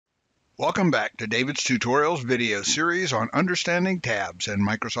Welcome back to David's Tutorials video series on understanding tabs in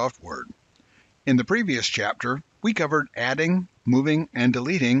Microsoft Word. In the previous chapter, we covered adding, moving, and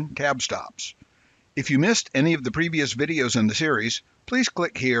deleting tab stops. If you missed any of the previous videos in the series, please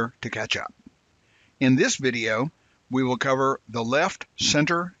click here to catch up. In this video, we will cover the left,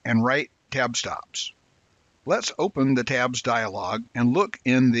 center, and right tab stops. Let's open the Tabs dialog and look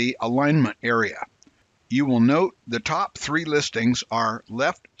in the Alignment area. You will note the top three listings are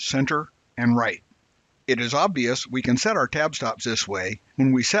left, center, and right. It is obvious we can set our tab stops this way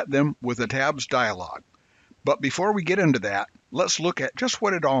when we set them with the Tabs dialog. But before we get into that, let's look at just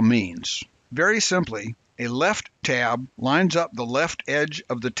what it all means. Very simply, a left tab lines up the left edge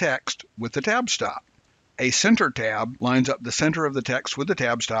of the text with the tab stop. A center tab lines up the center of the text with the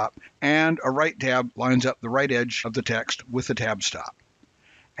tab stop, and a right tab lines up the right edge of the text with the tab stop.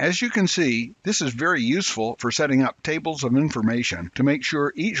 As you can see, this is very useful for setting up tables of information to make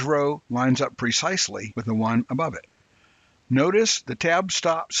sure each row lines up precisely with the one above it. Notice the tab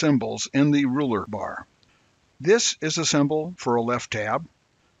stop symbols in the ruler bar. This is a symbol for a left tab,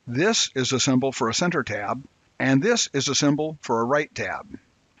 this is a symbol for a center tab, and this is a symbol for a right tab.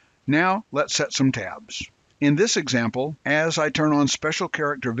 Now let's set some tabs. In this example, as I turn on Special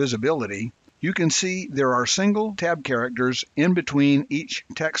Character Visibility, you can see there are single tab characters in between each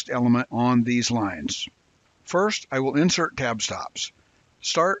text element on these lines. First, I will insert tab stops.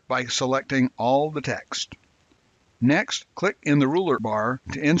 Start by selecting all the text. Next, click in the ruler bar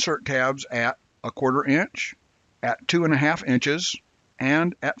to insert tabs at 1/4 inch, at 2.5 inches,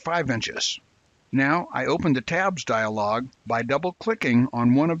 and at 5 inches. Now I open the Tabs dialog by double-clicking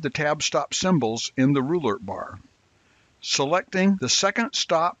on one of the tab stop symbols in the ruler bar. Selecting the second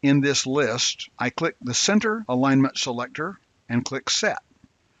stop in this list, I click the Center Alignment selector and click Set.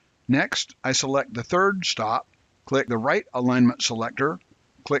 Next, I select the third stop, click the Right Alignment selector,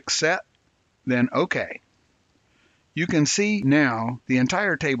 click Set, then OK. You can see now the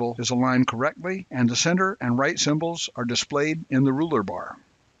entire table is aligned correctly and the center and right symbols are displayed in the ruler bar.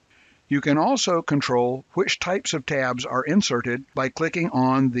 You can also control which types of tabs are inserted by clicking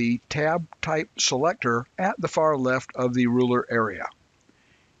on the Tab Type selector at the far left of the ruler area.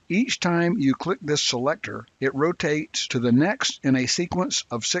 Each time you click this selector, it rotates to the next in a sequence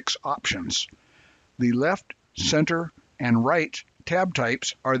of 6 options. The left, center, and right tab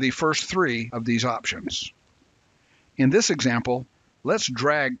types are the first 3 of these options. In this example, let's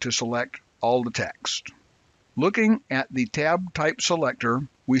drag to select all the text. Looking at the Tab Type selector,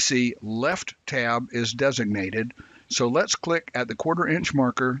 we see Left tab is designated, so let's click at the 1/4 inch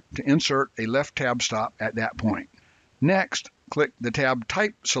marker to insert a left tab stop at that point. Next, click the Tab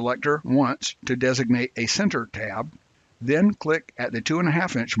Type selector once to designate a center tab, then click at the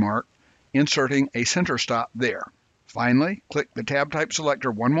 2.5 inch mark, inserting a center stop there. Finally, click the Tab Type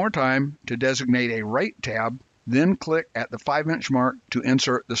selector one more time to designate a right tab, then click at the 5 inch mark to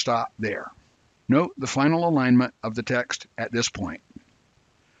insert the stop there. Note the final alignment of the text at this point.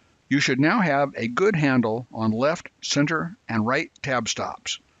 You should now have a good handle on left, center, and right tab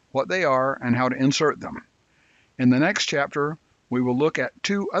stops, what they are and how to insert them. In the next chapter, we will look at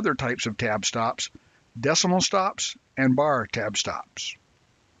 2 other types of tab stops, decimal stops and bar tab stops.